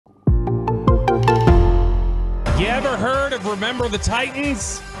You ever heard of Remember the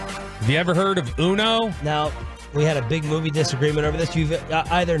Titans? Have you ever heard of Uno? Now, we had a big movie disagreement over this. You've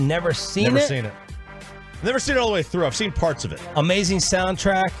either never seen it. Never seen it. Never seen it all the way through. I've seen parts of it. Amazing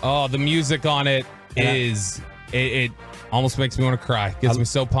soundtrack. Oh, the music on it is it almost makes me want to cry. Gets me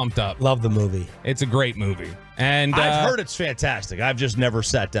so pumped up. Love the movie. It's a great movie. And I've heard it's fantastic. I've just never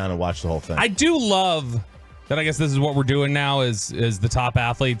sat down and watched the whole thing. I do love that. I guess this is what we're doing now is the top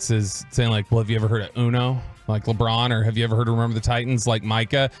athletes is saying like, well, have you ever heard of Uno? Like LeBron, or have you ever heard of Remember the Titans like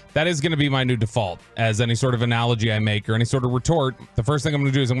Micah? That is going to be my new default as any sort of analogy I make or any sort of retort. The first thing I'm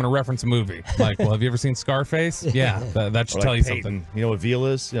going to do is I'm going to reference a movie. Like, well, have you ever seen Scarface? Yeah, that should tell you something. You know what veal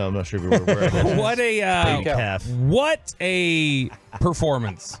is? Yeah, I'm not sure if you're aware of it. What a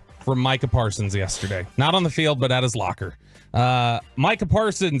performance from Micah Parsons yesterday. Not on the field, but at his locker. Micah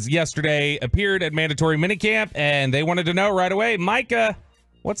Parsons yesterday appeared at mandatory minicamp, and they wanted to know right away, Micah,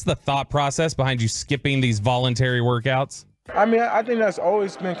 what's the thought process behind you skipping these voluntary workouts? I mean, I think that's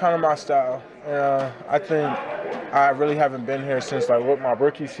always been kind of my style. I think I really haven't been here since my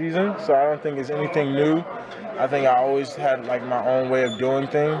rookie season, so I don't think it's anything new. I think I always had like my own way of doing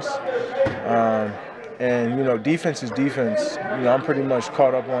things. And defense is defense. I'm pretty much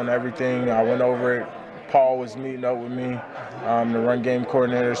caught up on everything. I went over it. Paul was meeting up with me, the run game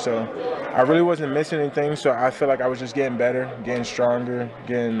coordinator, so I really wasn't missing anything, so I feel like I was just getting better, getting stronger,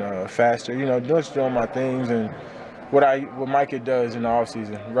 getting faster, just doing my things and what Micah does in the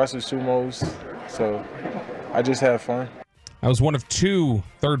offseason. Russell sumos, so I just have fun. I was one of two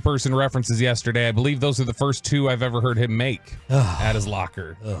third-person references yesterday. I believe those are the first two I've ever heard him make at his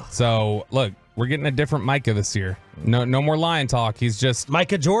locker. So, look, we're getting a different Micah this year. No more lion talk. He's just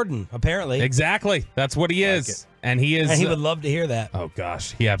Micah Jordan, apparently. Exactly. That's what he is. And he is. And he would love to hear that. Oh,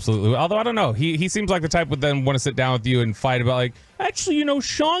 gosh. He absolutely. Although, I don't know. He seems like the type would then want to sit down with you and fight about, like, actually,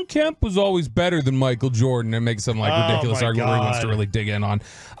 Sean Kemp was always better than Michael Jordan, and make some, ridiculous argument where he wants to really dig in on.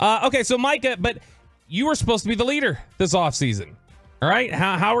 Okay, so, Micah, but you were supposed to be the leader this offseason. All right?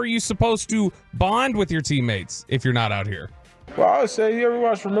 How are you supposed to bond with your teammates if you're not out here? Well, I would say, you ever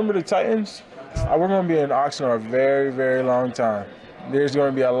watch Remember the Titans? We're going to be in Oxnard a very, very long time. There's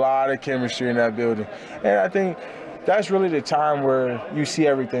going to be a lot of chemistry in that building. And I think that's really the time where you see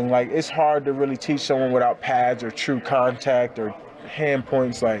everything. Like, it's hard to really teach someone without pads or true contact or hand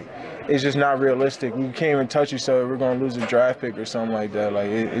points. Like, it's just not realistic. We can't even touch each other. We're going to lose a draft pick or something like that. Like,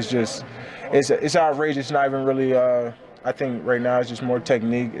 it's outrageous. It's not even really, I think right now it's just more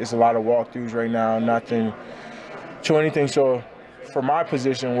technique. It's a lot of walkthroughs right now, nothing to anything. So for my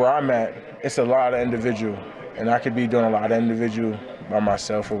position where I'm at, it's a lot of individual, and I could be doing a lot of individual by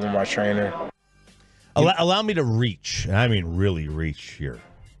myself or with my trainer. Allow me to reach. I mean, really reach here.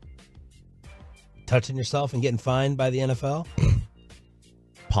 Touching yourself and getting fined by the NFL?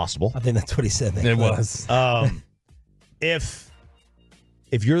 Possible. I think that's what he said. It was. If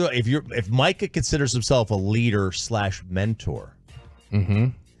Micah considers himself a leader / mentor,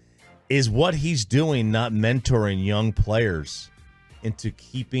 is what he's doing not mentoring young players into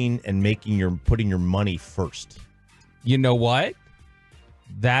keeping and putting your money first? You know what?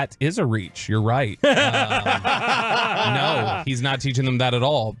 That is a reach. You're right. No, he's not teaching them that at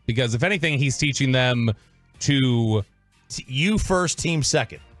all. Because if anything, he's teaching them to you first, team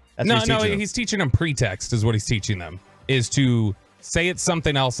second. That's he's teaching them pretext is what he's teaching them, is to say it's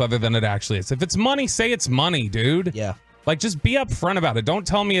something else other than it actually is. If it's money, say it's money, dude. Yeah. Like, just be upfront about it. Don't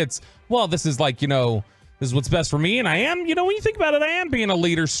tell me it's, well, this is like, this is what's best for me. And I am, when you think about it, I am being a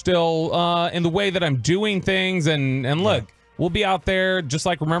leader still in the way that I'm doing things. And look, we'll be out there just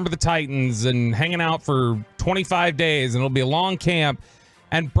like Remember the Titans and hanging out for 25 days, and it'll be a long camp.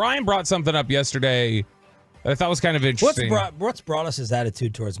 And Brayn brought something up yesterday that I thought was kind of interesting. What's Broaddus'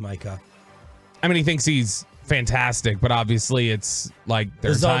 attitude towards Micah? I mean, he thinks he's fantastic, but obviously it's like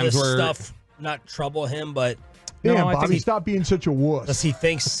there's times where stuff not trouble him, but yeah, Bobby, stop being such a wuss. Does he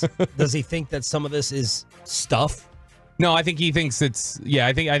think that some of this is stuff? No, I think he thinks it's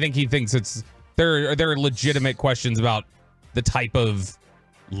I think he thinks it's there are legitimate questions about the type of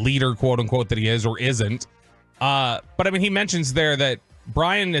leader, quote unquote, that he is or isn't. But I mean, he mentions there that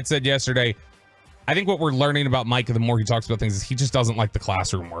Brayn had said yesterday, I think what we're learning about Micah the more he talks about things is he just doesn't like the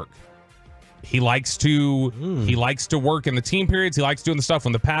classroom work. He likes to work in the team periods. He likes doing the stuff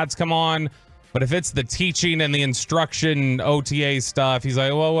when the pads come on. But if it's the teaching and the instruction OTA stuff, he's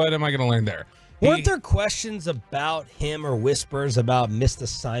like, well, what am I going to learn there? Weren't there questions about him or whispers about missed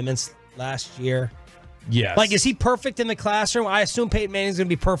assignments last year? Yes. Like, is he perfect in the classroom? I assume Peyton Manning's going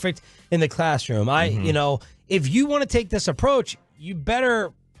to be perfect in the classroom. If you want to take this approach, you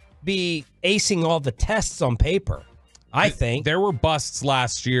better be acing all the tests on paper, I think. There were busts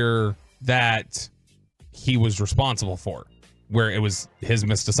last year that he was responsible for, where it was his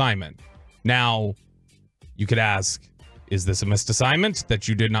missed assignment. Now, you could ask, is this a missed assignment that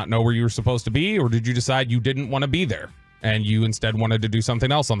you did not know where you were supposed to be, or did you decide you didn't want to be there and you instead wanted to do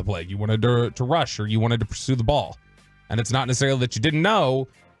something else on the play? You wanted to rush, or you wanted to pursue the ball. And it's not necessarily that you didn't know,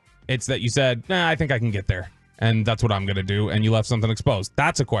 it's that you said, nah, I think I can get there, and that's what I'm going to do, and you left something exposed.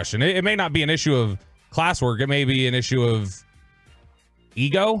 That's a question. It may not be an issue of classwork. It may be an issue of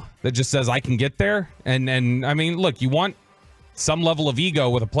ego that just says I can get there. And I mean, look, you want some level of ego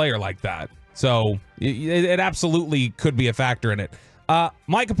with a player like that. So it absolutely could be a factor in it.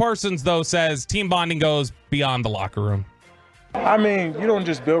 Micah Parsons, though, says team bonding goes beyond the locker room. I mean, you don't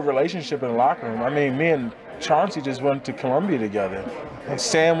just build relationship in the locker room. I mean, me and Chauncey just went to Columbia together. And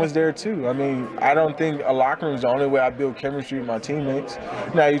Sam was there too. I mean, I don't think a locker room is the only way I build chemistry with my teammates.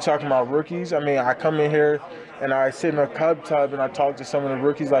 Now, you're talking about rookies. I mean, I come in here and I sit in a Cub tub and I talk to some of the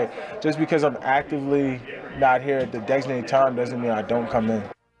rookies. Like, just because I'm actively not here at the designated time doesn't mean I don't come in.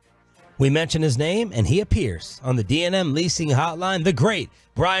 We mention his name, and he appears on the D&M Leasing Hotline. The great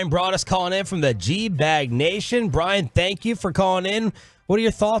Brayn Broaddus calling in from the G-Bag Nation. Brayn, thank you for calling in. What are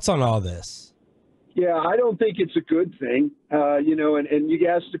your thoughts on all this? Yeah, I don't think it's a good thing. And you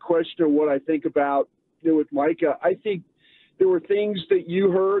asked the question of what I think about, with Micah. I think there were things that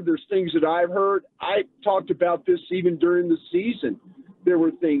you heard. There's things that I've heard. I talked about this even during the season. There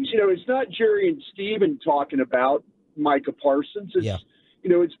were things. It's not Jerry and Steven talking about Micah Parsons. It's,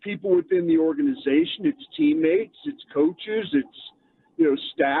 it's people within the organization. It's teammates. It's coaches. It's,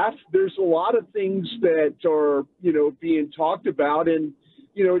 staff. There's a lot of things that are, being talked about. And,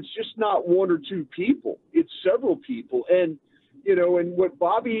 it's just not one or two people. It's several people. And, and what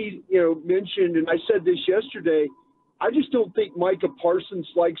Bobby, mentioned, and I said this yesterday, I just don't think Micah Parsons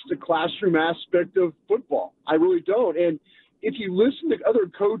likes the classroom aspect of football. I really don't. And if you listen to other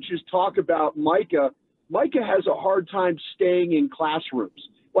coaches talk about Micah has a hard time staying in classrooms.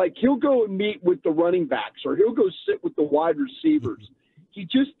 Like, he'll go and meet with the running backs, or he'll go sit with the wide receivers. He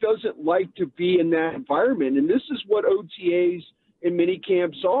just doesn't like to be in that environment. And this is what OTAs and mini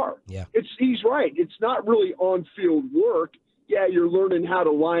camps are. Yeah. He's right. It's not really on-field work. Yeah, you're learning how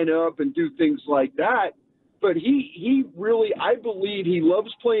to line up and do things like that. But he really, I believe he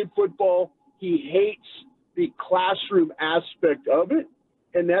loves playing football. He hates the classroom aspect of it.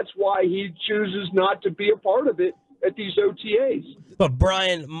 And that's why he chooses not to be a part of it at these OTAs. But,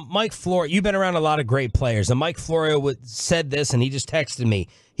 Brayn, Mike Florio, you've been around a lot of great players, and Mike Florio said this, and he just texted me.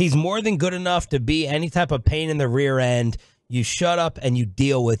 He's more than good enough to be any type of pain in the rear end. You shut up and you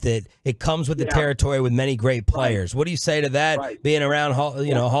deal with it. It comes with the territory with many great players. Right. What do you say to that, being around Hall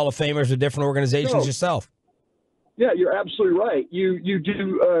of Famers with different organizations yourself? Yeah, you're absolutely right. You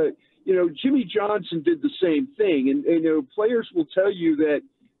do Jimmy Johnson did the same thing. And players will tell you that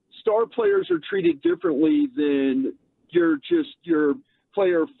star players are treated differently than your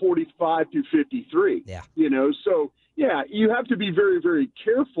player 45 through 53. Yeah. So, you have to be very, very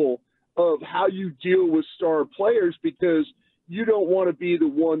careful of how you deal with star players, because you don't want to be the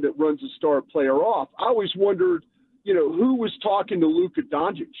one that runs a star player off. I always wondered, who was talking to Luka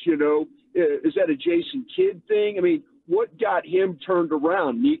Doncic? Is that a Jason Kidd thing? I mean, what got him turned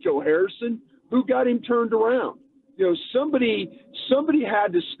around? Nico Harrison? Who got him turned around? Somebody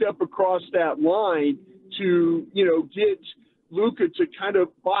had to step across that line to, get Luka to kind of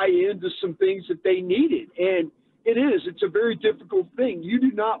buy into some things that they needed. And it's a very difficult thing. You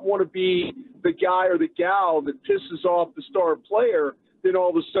do not want to be the guy or the gal that pisses off the star player, then all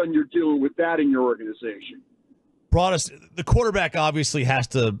of a sudden you're dealing with that in your organization. Broaddus, the quarterback obviously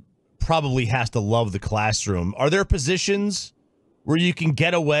probably has to love the classroom. Are there positions where you can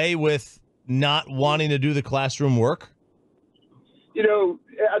get away with not wanting to do the classroom work?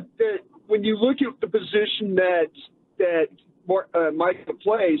 When you look at the position that Micah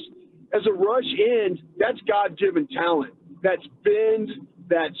plays, as a rush end, that's God-given talent. That's bend,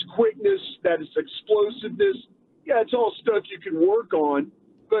 that's quickness, that is explosiveness. Yeah, it's all stuff you can work on.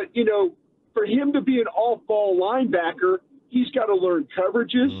 But, for him to be an off-ball linebacker, he's got to learn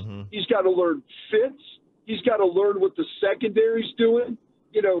coverages. Mm-hmm. He's got to learn fits. He's got to learn what the secondary's doing.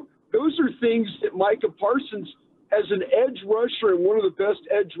 Those are things that Micah Parsons, as an edge rusher and one of the best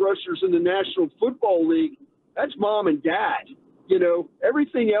edge rushers in the National Football League, that's mom and dad.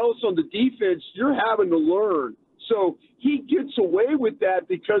 Everything else on the defense, you're having to learn. So he gets away with that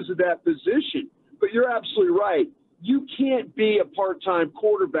because of that position. But you're absolutely right. You can't be a part-time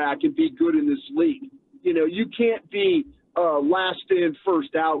quarterback and be good in this league. You can't be a last in,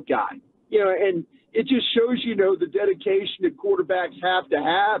 first out guy. And it just shows, the dedication that quarterbacks have,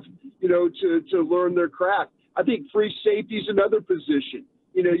 to learn their craft. I think free safety is another position.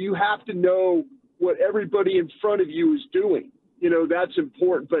 You have to know what everybody in front of you is doing. That's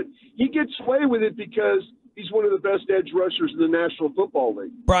important. But he gets away with it because he's one of the best edge rushers in the National Football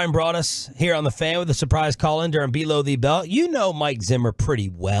League. Brayn Broaddus here on The Fan with a surprise call-in during Below the Belt. You know Mike Zimmer pretty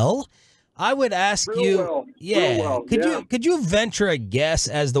well. I would ask Real well. Could you venture a guess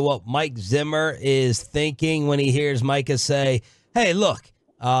as to what Mike Zimmer is thinking when he hears Micah say, "Hey, look,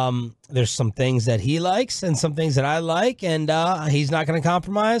 there's some things that he likes and some things that I like, and he's not going to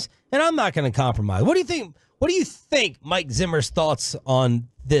compromise, and I'm not going to compromise." What do you think? What do you think Mike Zimmer's thoughts on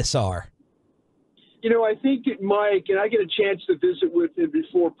this are? I think Mike, and I get a chance to visit with him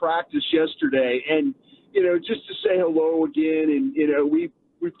before practice yesterday, and just to say hello again, and we've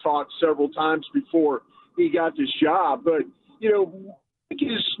talked several times before he got this job, but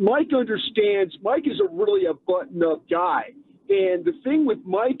Mike understands. Mike is really a button-up guy, and the thing with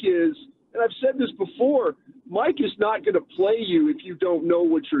Mike is, and I've said this before, Mike is not going to play you if you don't know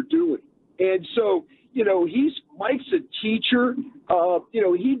what you're doing, and so Mike's a teacher.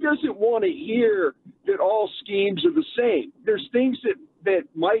 He doesn't want to hear that all schemes are the same. There's things that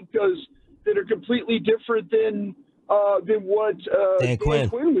Mike does that are completely different than what Dan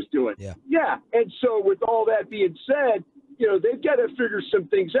Quinn was doing. Yeah. And so with all that being said, they've got to figure some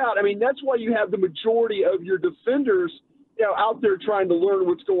things out. I mean, that's why you have the majority of your defenders, out there trying to learn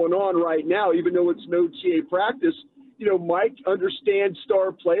what's going on right now, even though it's no OTA practice. Mike understands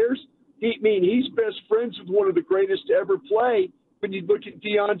star players. He's best friends with one of the greatest to ever play when you look at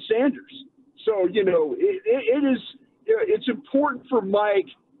Deion Sanders. So, it's important for Mike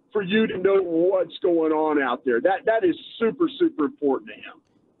for you to know what's going on out there. That is super, super important to him.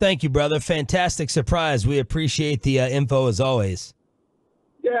 Thank you, brother. Fantastic surprise. We appreciate the info as always.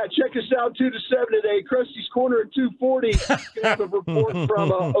 Yeah, check us out 2 to 7 today. Krusty's Corner at 2:40. Have a report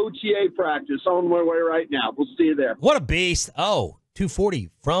from OTA practice on my way right now. We'll see you there. What a beast. 2:40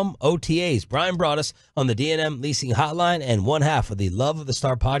 from OTAs. Brayn Broaddus on the D&M Leasing Hotline and one half of the Love of the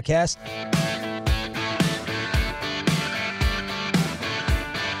Star podcast.